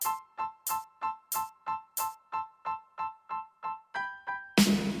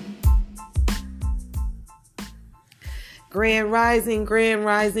Grand Rising, Grand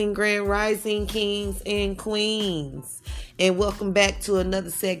Rising, Grand Rising, kings and queens. And welcome back to another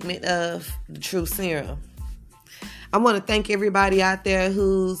segment of The True Serum. I want to thank everybody out there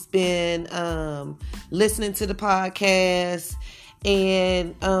who's been listening to the podcast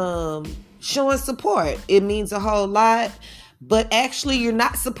and showing support. It means a whole lot. But actually, you're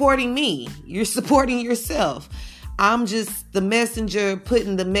not supporting me. You're supporting yourself. I'm just the messenger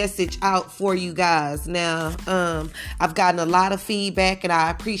putting the message out for you guys. Now, I've gotten a lot of feedback and I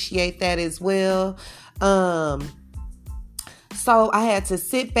appreciate that as well. So I had to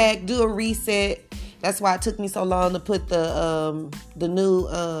sit back, do a reset. That's why it took me so long to put the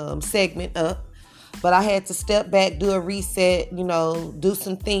new segment up. But I had to step back, do a reset, do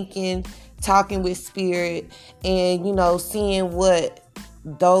some thinking, talking with spirit, and, seeing what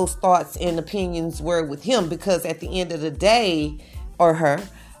those thoughts and opinions were with him, because at the end of the day, or her,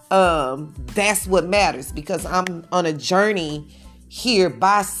 that's what matters, because I'm on a journey here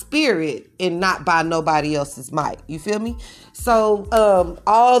by spirit and not by nobody else's might. You feel me? So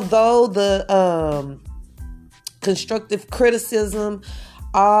although the constructive criticism,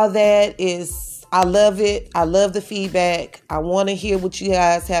 all that is, I love it. I love the feedback. I want to hear what you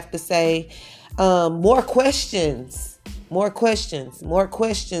guys have to say. More questions is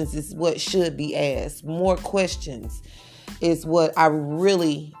what should be asked. More questions is what I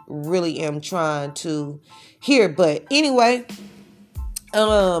really, really am trying to hear. But anyway,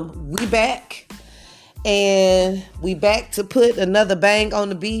 we back. And we back to put another bang on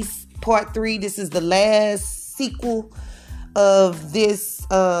the beast. Part 3. This is the last sequel of this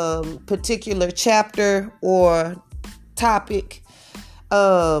particular chapter or topic.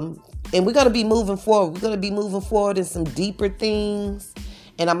 And we're going to be moving forward. We're going to be moving forward in some deeper things.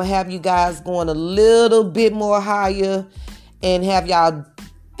 And I'm going to have you guys going a little bit more higher and have y'all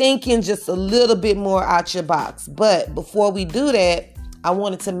thinking just a little bit more out your box. But before we do that, I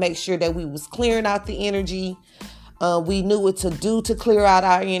wanted to make sure that we was clearing out the energy. We knew what to do to clear out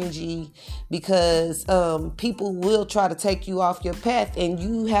our energy, because people will try to take you off your path, and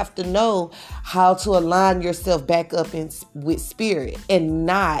you have to know how to align yourself back up with spirit and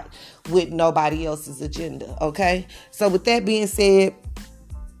not with nobody else's agenda. Okay. So with that being said,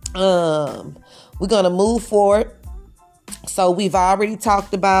 we're going to move forward. So we've already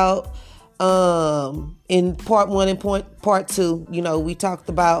talked about in part 1 and part 2, we talked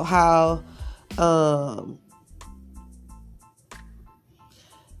about how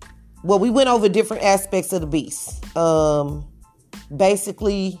we went over different aspects of the beast.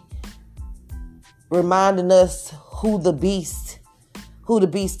 Basically reminding us who the beast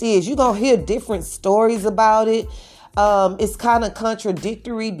is. You're going to hear different stories about it. It's kind of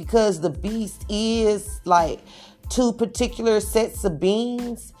contradictory, because the beast is like 2 particular sets of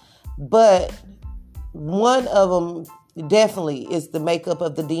beings, but one of them definitely is the makeup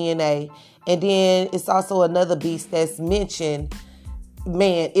of the DNA. And then it's also another beast that's mentioned.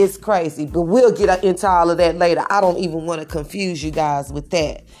 Man, it's crazy, but we'll get into all of that later. I don't even want to confuse you guys with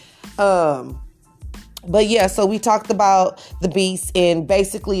that. But yeah, so we talked about the beast, and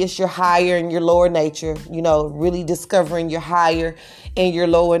basically it's your higher and your lower nature, really discovering your higher and your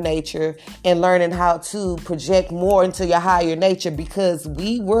lower nature and learning how to project more into your higher nature, because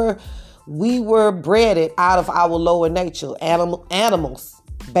we were bred out of our lower nature, animals,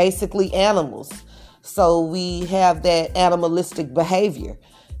 basically animals. So we have that animalistic behavior.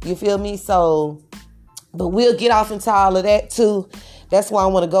 You feel me? So, but we'll get off into all of that too. That's why I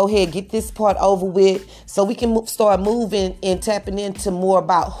want to go ahead and get this part over with, so we can start moving and tapping into more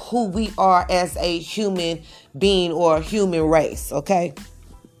about who we are as a human being or a human race. Okay.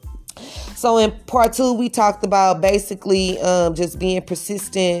 So in part 2, we talked about basically just being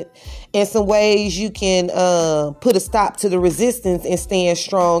persistent and some ways you can put a stop to the resistance and stand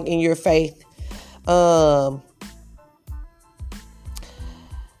strong in your faith. And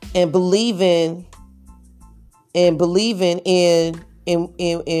believing in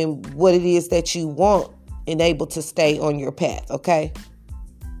what it is that you want, and able to stay on your path. Okay.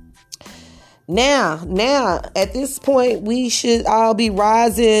 Now at this point, we should all be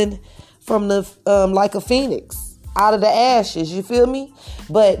rising from the like a phoenix out of the ashes. You feel me?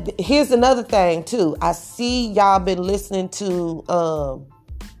 But here's another thing too. I see y'all been listening to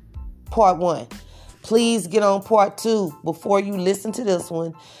part 1. Please get on part 2 before you listen to this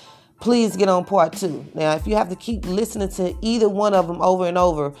one. Please get on part 2. Now, if you have to keep listening to either one of them over and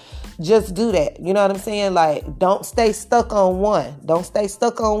over, just do that. You know what I'm saying? Like, don't stay stuck on one. Don't stay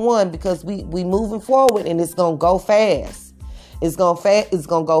stuck on one, because we moving forward, and it's going to go fast. It's going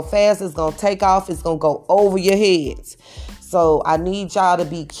to go fast. It's going to take off. It's going to go over your heads. So I need y'all to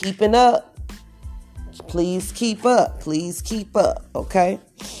be keeping up please keep up. Please keep up. Okay.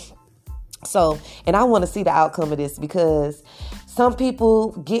 So, and I want to see the outcome of this, because some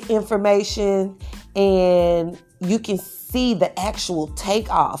people get information and you can see the actual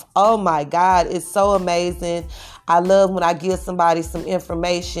takeoff. Oh my God, it's so amazing. I love when I give somebody some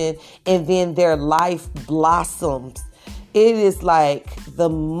information and then their life blossoms. It is like the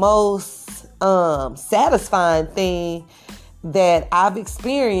most satisfying thing that I've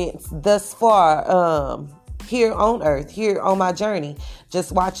experienced thus far here on earth, here on my journey.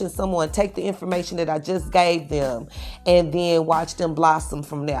 Just watching someone take the information that I just gave them and then watch them blossom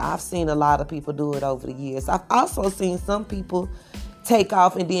from there. I've seen a lot of people do it over the years. I've also seen some people take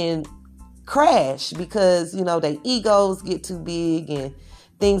off and then crash because, you know, their egos get too big and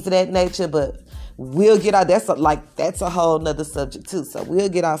things of that nature. But we'll get out. That's a whole nother subject too. So we'll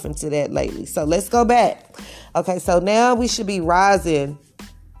get off into that lately. So let's go back. Okay, so now we should be rising.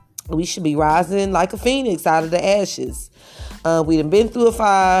 We should be rising like a phoenix out of the ashes. We done been through a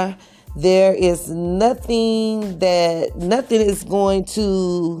fire. There is nothing is going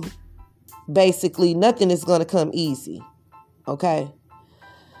to come easy. Okay?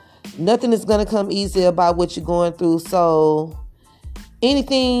 Nothing is going to come easy about what you're going through. So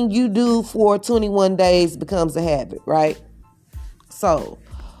anything you do for 21 days becomes a habit, right? So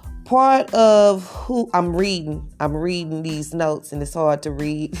part of who I'm reading these notes, and it's hard to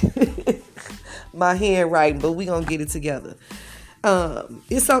read my handwriting, but we're going to get it together.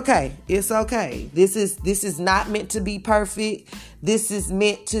 It's okay. It's okay. This is not meant to be perfect. This is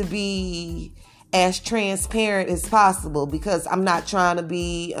meant to be as transparent as possible, because I'm not trying to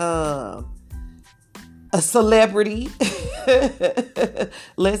be a celebrity.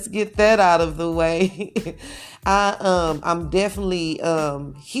 Let's get that out of the way. I'm definitely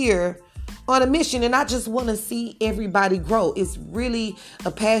here on a mission, and I just want to see everybody grow. It's really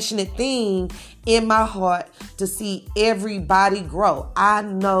a passionate thing in my heart to see everybody grow. I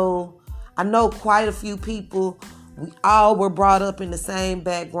know quite a few people. We all were brought up in the same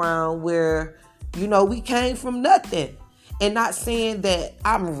background where, you know, we came from nothing. And not saying that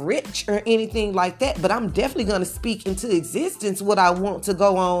I'm rich or anything like that, but I'm definitely going to speak into existence what I want to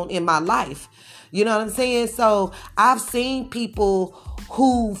go on in my life. You know what I'm saying? So I've seen people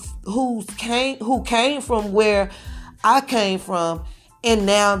who came from where I came from, and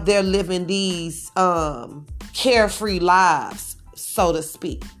now they're living these carefree lives, so to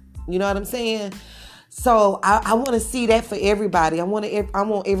speak. You know what I'm saying? So I want to see that for everybody. I want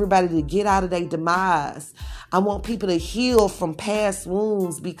everybody to get out of their demise. I want people to heal from past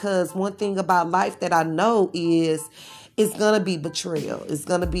wounds, because one thing about life that I know is it's going to be betrayal. It's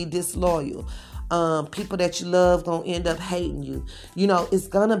going to be disloyal. People that you love going to end up hating you. You know, it's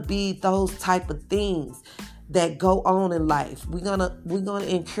going to be those type of things that go on in life. We're going to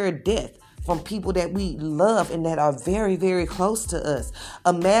incur death from people that we love and that are very, very close to us.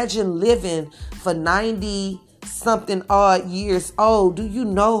 Imagine living for 90-something odd years old. Do you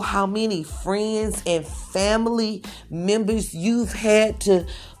know how many friends and family members you've had to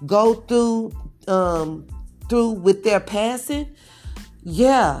go through with their passing?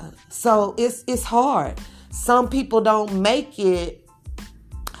 Yeah. So it's hard. Some people don't make it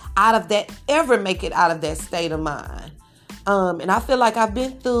out of that state of mind. And I feel like I've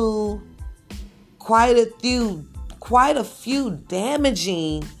been through quite a few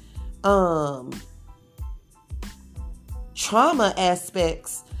damaging trauma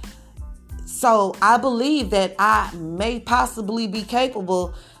aspects. So I believe that I may possibly be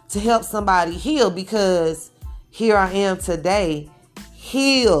capable to help somebody heal, because here I am today,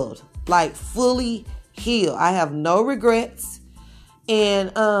 healed, like fully healed. I have no regrets.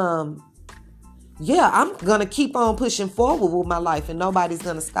 And yeah, I'm gonna keep on pushing forward with my life, and nobody's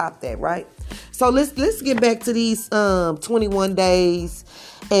gonna stop that, right? So let's get back to these 21 days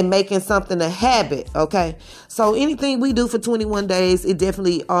and making something a habit, okay? So anything we do for 21 days, it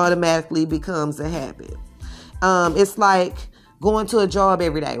definitely automatically becomes a habit. It's like going to a job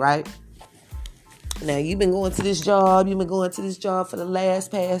every day, right? Now, you've been going to this job for the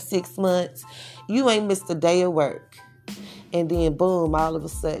past 6 months. You ain't missed a day of work. And then, boom, all of a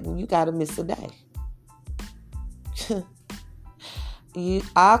sudden, you got to miss a day. You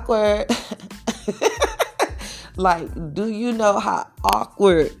awkward. Like, do you know how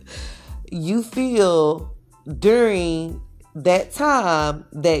awkward you feel during that time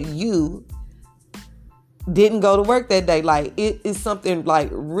that you didn't go to work that day? Like, it is something like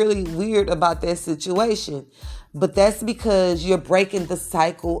really weird about that situation. But that's because you're breaking the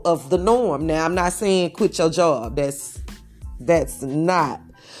cycle of the norm. Now, I'm not saying quit your job. That's not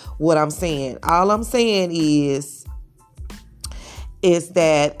what I'm saying. All I'm saying is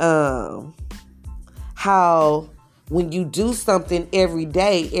that how when you do something every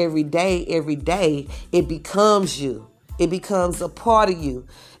day, it becomes you. It becomes a part of you.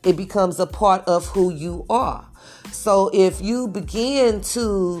 It becomes a part of who you are. So if you begin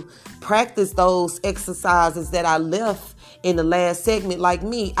to practice those exercises that I left in the last segment, like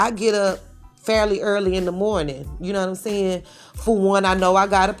me, I get up fairly early in the morning. You know what I'm saying? For one, I know I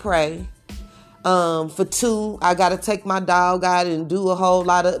got to pray. For two, I got to take my dog out and do a whole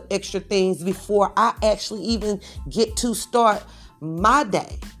lot of extra things before I actually even get to start my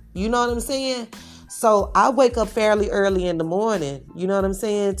day. You know what I'm saying? So I wake up fairly early in the morning, you know what I'm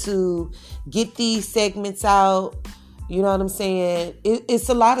saying, to get these segments out. You know what I'm saying? It's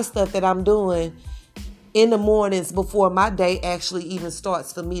a lot of stuff that I'm doing in the mornings before my day actually even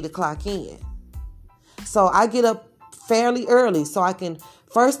starts for me to clock in. So I get up fairly early so I can,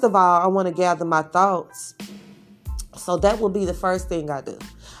 first of all, I want to gather my thoughts. So that will be the first thing I do.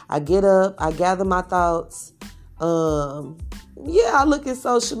 I get up, I gather my thoughts. I look at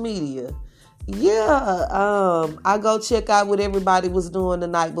social media. I go check out what everybody was doing the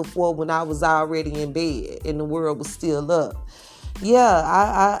night before when I was already in bed and the world was still up.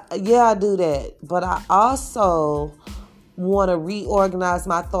 I do that. But I also want to reorganize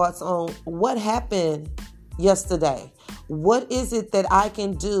my thoughts on what happened yesterday. What is it that I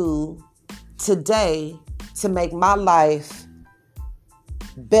can do today to make my life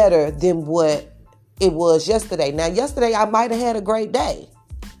better than what it was yesterday? Now, yesterday I might have had a great day.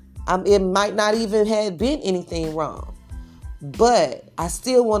 It might not even have been anything wrong. But I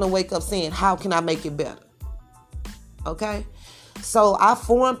still want to wake up saying, how can I make it better? Okay? So I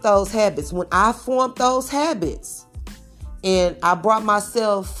formed those habits. When I formed those habits and I brought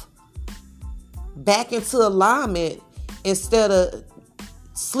myself back into alignment instead of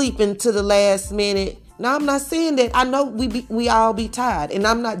sleeping to the last minute. Now, I'm not saying that. I know we all be tired, and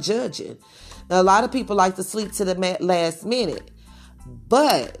I'm not judging. Now, a lot of people like to sleep to the last minute.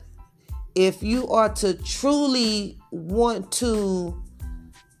 But if you are to truly want to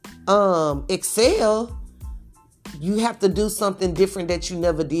excel, you have to do something different that you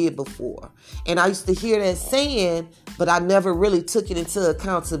never did before. And I used to hear that saying, but I never really took it into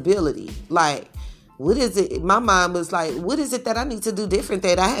accountability. Like, what is it? My mind was like, what is it that I need to do different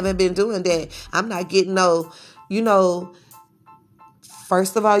that I haven't been doing that I'm not getting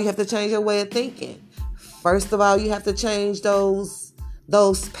first of all, you have to change your way of thinking. First of all, you have to change those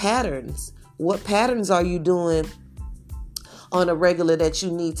patterns. What patterns are you doing on a regular that you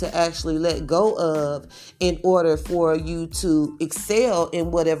need to actually let go of in order for you to excel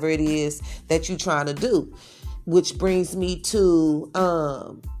in whatever it is that you're trying to do? Which brings me to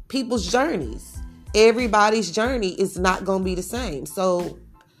people's journeys. Everybody's journey is not going to be the same. So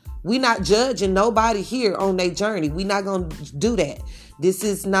we're not judging nobody here on their journey. We're not going to do that. This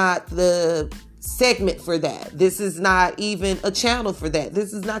is not the segment for that. This is not even a channel for that.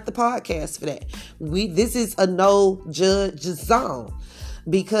 This is not the podcast for that. This is a no judge zone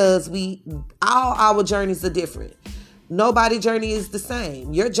because all our journeys are different. Nobody's journey is the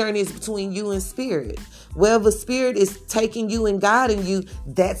same. Your journey is between you and spirit. Wherever spirit is taking you and guiding you,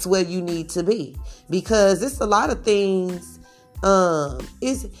 that's where you need to be. Because it's a lot of things.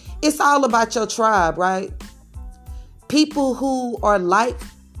 It's all about your tribe, right? People who are like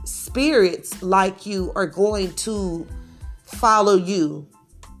spirits like you are going to follow you.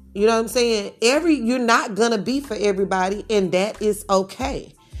 You know what I'm saying? You're not gonna be for everybody, and that is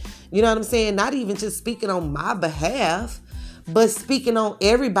okay. You know what I'm saying? Not even just speaking on my behalf, but speaking on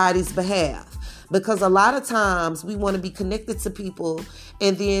everybody's behalf. Because a lot of times we want to be connected to people,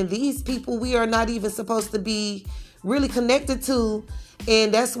 and then these people we are not even supposed to be really connected to,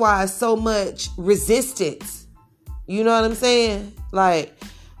 and that's why so much resistance. You know what I'm saying? Like,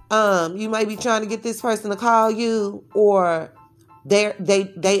 you might be trying to get this person to call you, or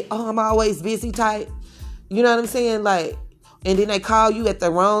I'm always busy type. You know what I'm saying? Like, and then they call you at the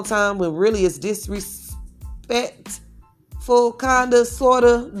wrong time when really it's disrespectful, kind of, sort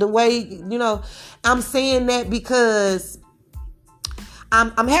of, the way, I'm saying that because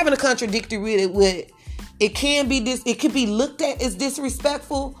I'm having a contradictory with it. It could be looked at as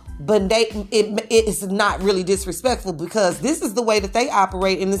disrespectful, but it's not really disrespectful because this is the way that they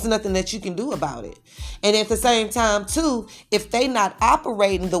operate, and there's nothing that you can do about it. And at the same time, too, if they not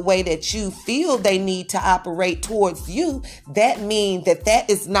operating the way that you feel they need to operate towards you, that means that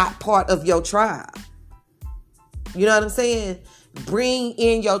is not part of your tribe. You know what I'm saying? Bring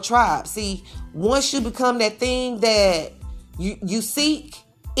in your tribe. See, once you become that thing that you seek,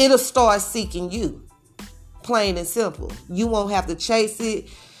 it'll start seeking you. Plain and simple. You won't have to chase it.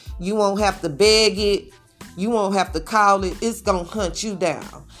 You won't have to beg it. You won't have to call it. It's going to hunt you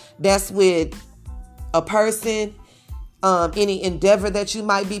down. That's with a person, any endeavor that you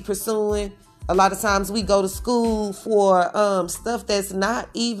might be pursuing. A lot of times we go to school for stuff that's not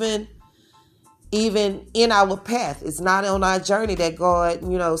even in our path. It's not on our journey that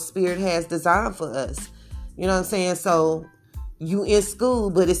God, Spirit has designed for us. You know what I'm saying? So you in school,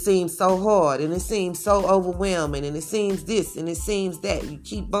 but it seems so hard and it seems so overwhelming and it seems this and it seems that. You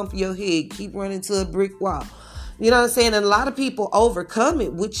keep bumping your head, keep running to a brick wall. You know what I'm saying? And a lot of people overcome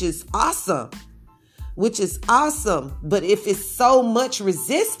it, which is awesome. But if it's so much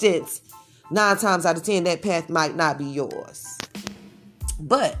resistance, 9 times out of 10, that path might not be yours.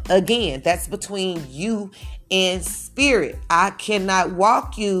 But again, that's between you and Spirit. I cannot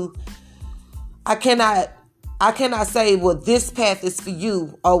walk you. I cannot say, well, this path is for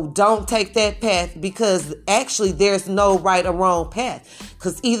you. Oh, don't take that path, because actually there's no right or wrong path.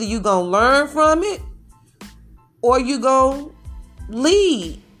 Because either you're going to learn from it or you're going to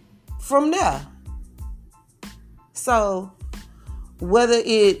lead from there. So whether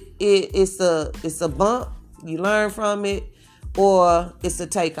it's a bump, you learn from it, or it's a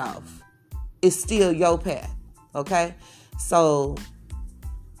takeoff, it's still your path. Okay? So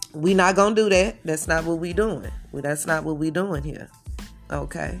we're not going to do that. That's not what we're doing. That's not what we're doing here.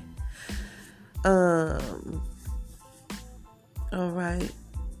 Okay. All right.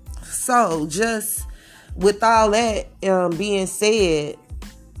 So just with all that being said,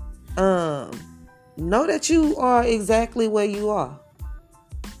 know that you are exactly where you are.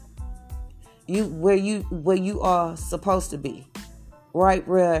 Where you are supposed to be. Right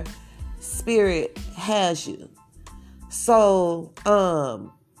where Spirit has you. So,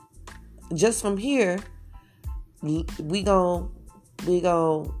 just from here, we just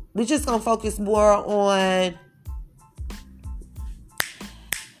gonna focus more on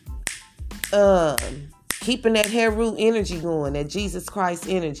keeping that hair root energy going, that Jesus Christ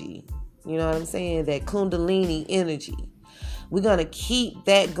energy. You know what I'm saying? That Kundalini energy. We're gonna keep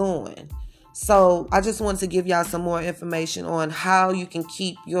that going. So I just wanted to give y'all some more information on how you can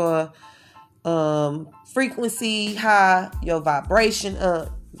keep your frequency high, your vibration up,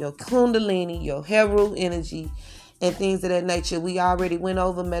 your Kundalini, your hair root energy, and things of that nature. We already went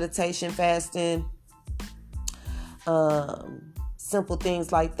over meditation, fasting, simple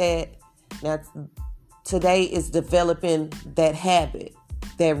things like that. Now, today is developing that habit,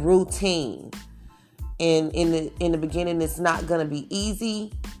 that routine. And in the beginning, it's not going to be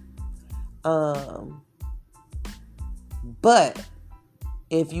easy. But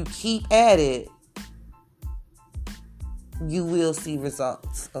if you keep at it, you will see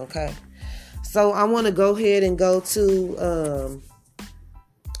results. Okay. So I want to go ahead and go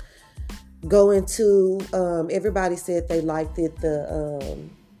into everybody said they liked it, the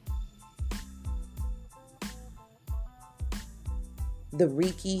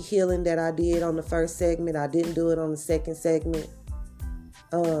Reiki healing that I did on the first segment. I didn't do it on the second segment.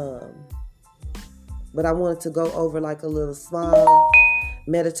 But I wanted to go over like a little small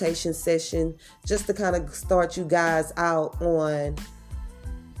meditation session just to kind of start you guys out on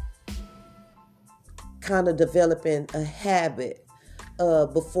kind of developing a habit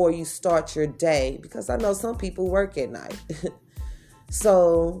before you start your day, because I know some people work at night.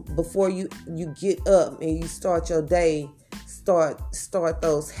 So before you get up and you start your day, start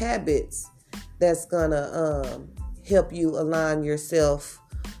those habits that's gonna help you align yourself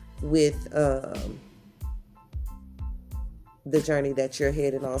with the journey that you're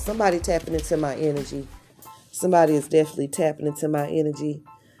headed on. Somebody tapping into my energy. Somebody is definitely tapping into my energy.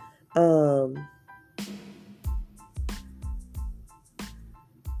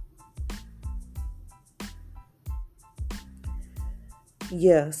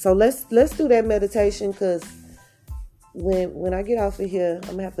 Yeah, so let's do that meditation, because when I get off of here,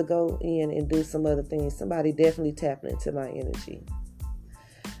 I'm gonna have to go in and do some other things. Somebody definitely tapping into my energy.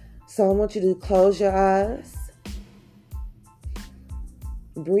 So I want you to close your eyes.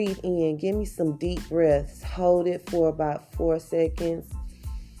 Breathe in. Give me some deep breaths. Hold it for about 4 seconds.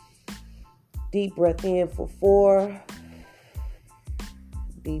 Deep breath in for 4.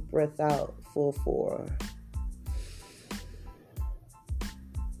 Deep breath out for 4.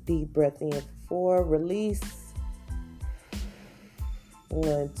 Deep breath in for 4. Release.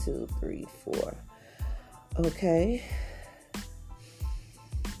 1, 2, 3, 4. Okay.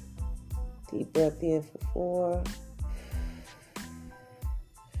 Deep breath in for 4.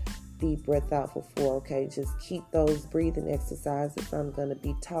 Deep breath out for 4. Okay, just keep those breathing exercises. I'm going to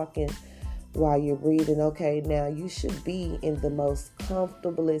be talking while you're breathing. Okay, now you should be in the most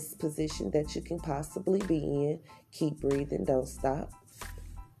comfortablest position that you can possibly be in. Keep breathing. Don't stop.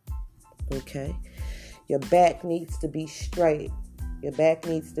 Okay. Your back needs to be straight. Your back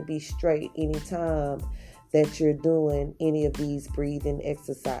needs to be straight anytime that you're doing any of these breathing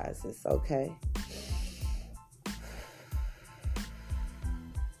exercises, okay?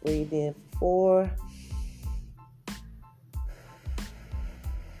 Breathe in for 4.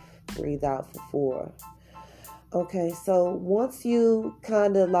 Breathe out for 4. Okay, so once you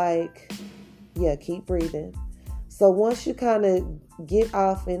kind of keep breathing. So once you kind of get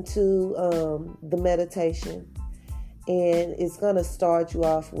off into the meditation, and it's going to start you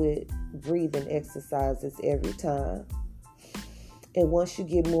off with breathing exercises every time. And once you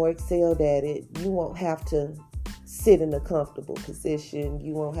get more excelled at it, you won't have to sit in a comfortable position.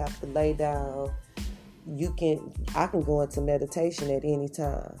 You won't have to lay down. I can go into meditation at any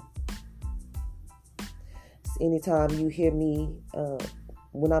time. Anytime you hear me,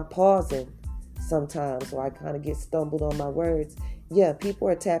 when I'm pausing sometimes, or I kind of get stumbled on my words, people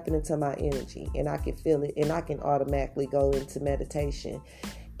are tapping into my energy, and I can feel it, and I can automatically go into meditation.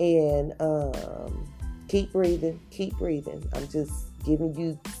 And keep breathing. I'm just giving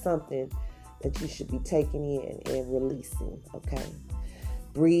you something that you should be taking in and releasing, okay?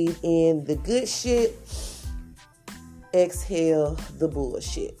 Breathe in the good shit. Exhale the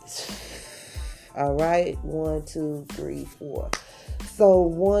bullshit. All right? 1, 2, 3, 4. So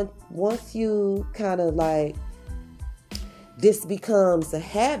once you kind of this becomes a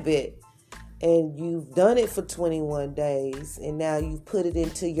habit, and you've done it for 21 days, and now you've put it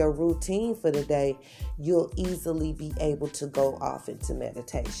into your routine for the day, you'll easily be able to go off into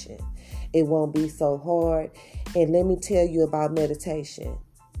meditation. It won't be so hard. And let me tell you about meditation.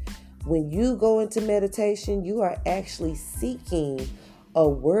 When you go into meditation, you are actually seeking a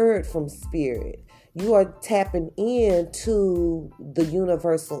word from spirit. You are tapping into the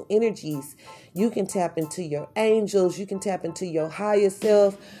universal energies. You can tap into your angels. You can tap into your higher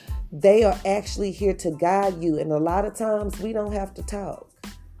self. They are actually here to guide you. And a lot of times we don't have to talk.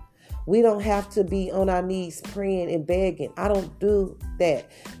 We don't have to be on our knees praying and begging. I don't do that.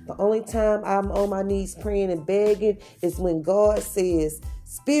 The only time I'm on my knees praying and begging is when God says,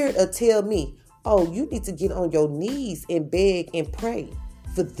 Spirit will tell me, oh, you need to get on your knees and beg and pray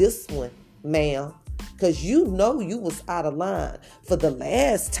for this one, ma'am. Because you know you was out of line for the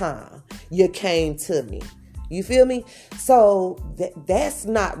last time you came to me. You feel me? So that's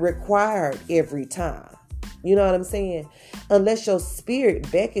not required every time. You know what I'm saying? Unless your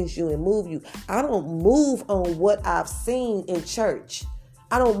spirit beckons you and move you. I don't move on what I've seen in church.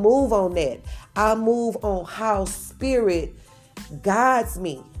 I don't move on that. I move on how spirit guides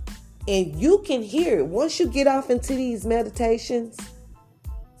me. And you can hear it. Once you get off into these meditations,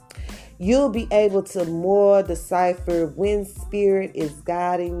 you'll be able to more decipher when spirit is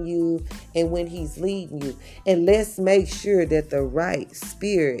guiding you and when he's leading you. And let's make sure that the right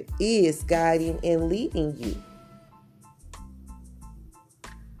spirit is guiding and leading you.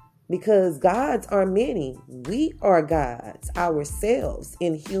 Because gods are many. We are gods ourselves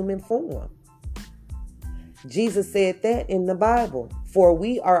in human form. Jesus said that in the Bible. For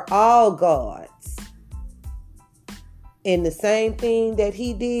we are all gods. And the same thing that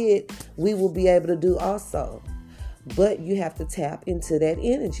he did, we will be able to do also. But you have to tap into that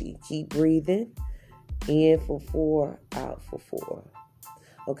energy. Keep breathing. In for 4, out for 4.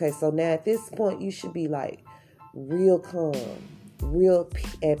 Okay, so now at this point, you should be real calm, real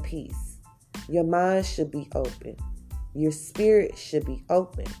at peace. Your mind should be open. Your spirit should be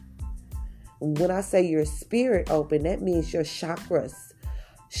open. When I say your spirit open, that means your chakras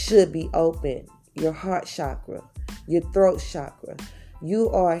should be open. Your heart chakra, your throat chakra.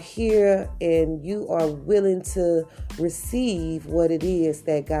 You are here and you are willing to receive what it is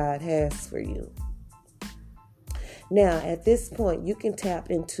that God has for you. Now, at this point, you can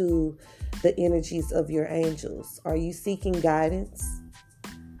tap into the energies of your angels. Are you seeking guidance?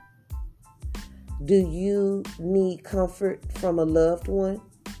 Do you need comfort from a loved one?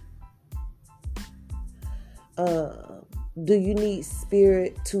 Do you need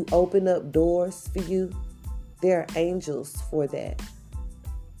spirit to open up doors for you? There are angels for that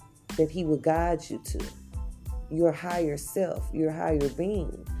he will guide you to. Your higher self, your higher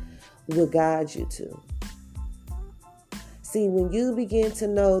being will guide you to. See, when you begin to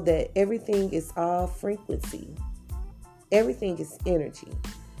know that everything is all frequency, everything is energy,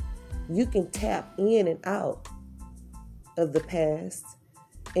 you can tap in and out of the past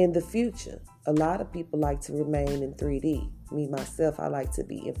and the future. A lot of people like to remain in 3D. Me, myself, I like to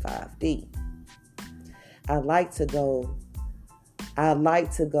be in 5D. I like to go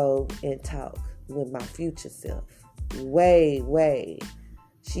and talk with my future self. Way.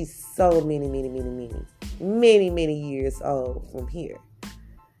 She's so many years old from here.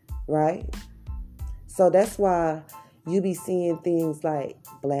 Right? So that's why you be seeing things like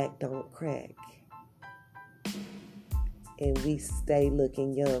black don't crack. And we stay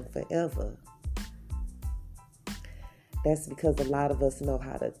looking young forever. That's because a lot of us know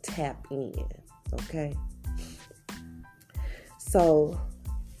how to tap in, okay? So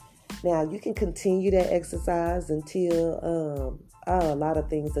now you can continue that exercise until a lot of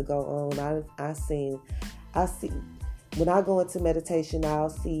things that go on. I see when I go into meditation, I'll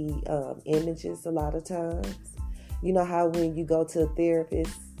see images a lot of times. You know how when you go to a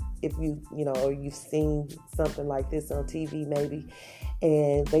therapist, if or you've seen something like this on TV maybe,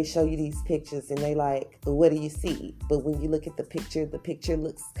 and they show you these pictures and they like, what do you see? But when you look at the picture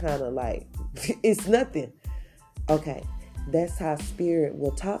looks kind of like, it's nothing. Okay, that's how spirit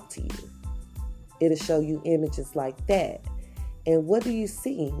will talk to you. It'll show you images like that. And what do you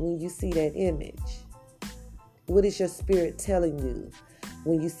see when you see that image? What is your spirit telling you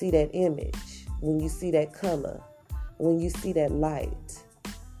when you see that image? When you see that color? When you see that light?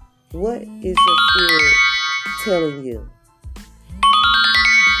 What is your spirit telling you?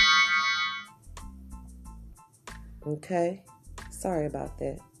 Okay? Sorry about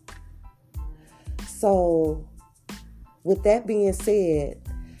that. So, with that being said,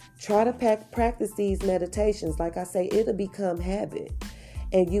 try to practice these meditations. Like I say, it'll become habit.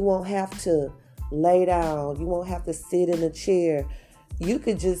 And you won't have to lay down. You won't have to sit in a chair. You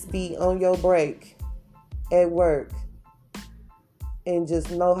could just be on your break at work and just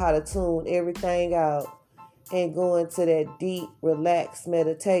know how to tune everything out and go into that deep, relaxed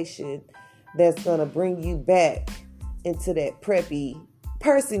meditation that's going to bring you back into that preppy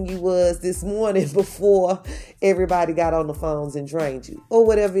person you was this morning before everybody got on the phones and drained you, or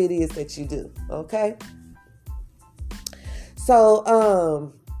whatever it is that you do. Okay? So,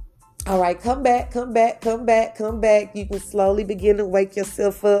 all right, come back. You can slowly begin to wake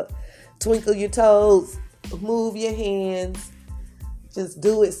yourself up, twinkle your toes, move your hands. Just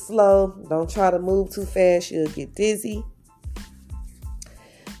do it slow. Don't try to move too fast. You'll get dizzy.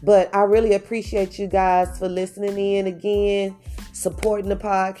 But I really appreciate you guys for listening in again, supporting the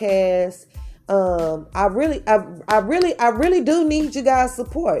podcast. I really do need you guys'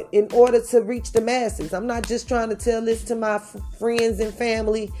 support in order to reach the masses. I'm not just trying to tell this to my friends and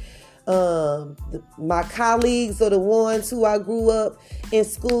family. My colleagues or the ones who I grew up in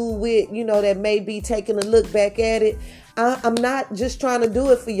school with, that may be taking a look back at it. I'm not just trying to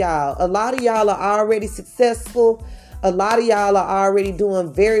do it for y'all. A lot of y'all are already successful. A lot of y'all are already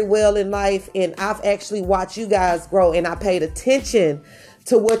doing very well in life. And I've actually watched you guys grow, and I paid attention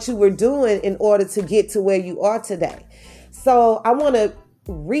to what you were doing in order to get to where you are today. So I want to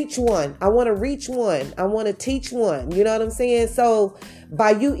reach one. I want to teach one. You know what I'm saying? So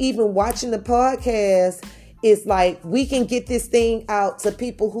by you even watching the podcast, it's like we can get this thing out to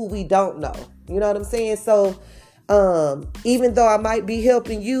people who we don't know. You know what I'm saying? So even though I might be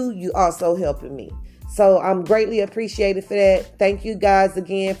helping you, you also helping me. So I'm greatly appreciated for that. Thank you guys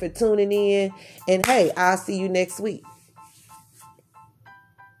again for tuning in. And hey, I'll see you next week.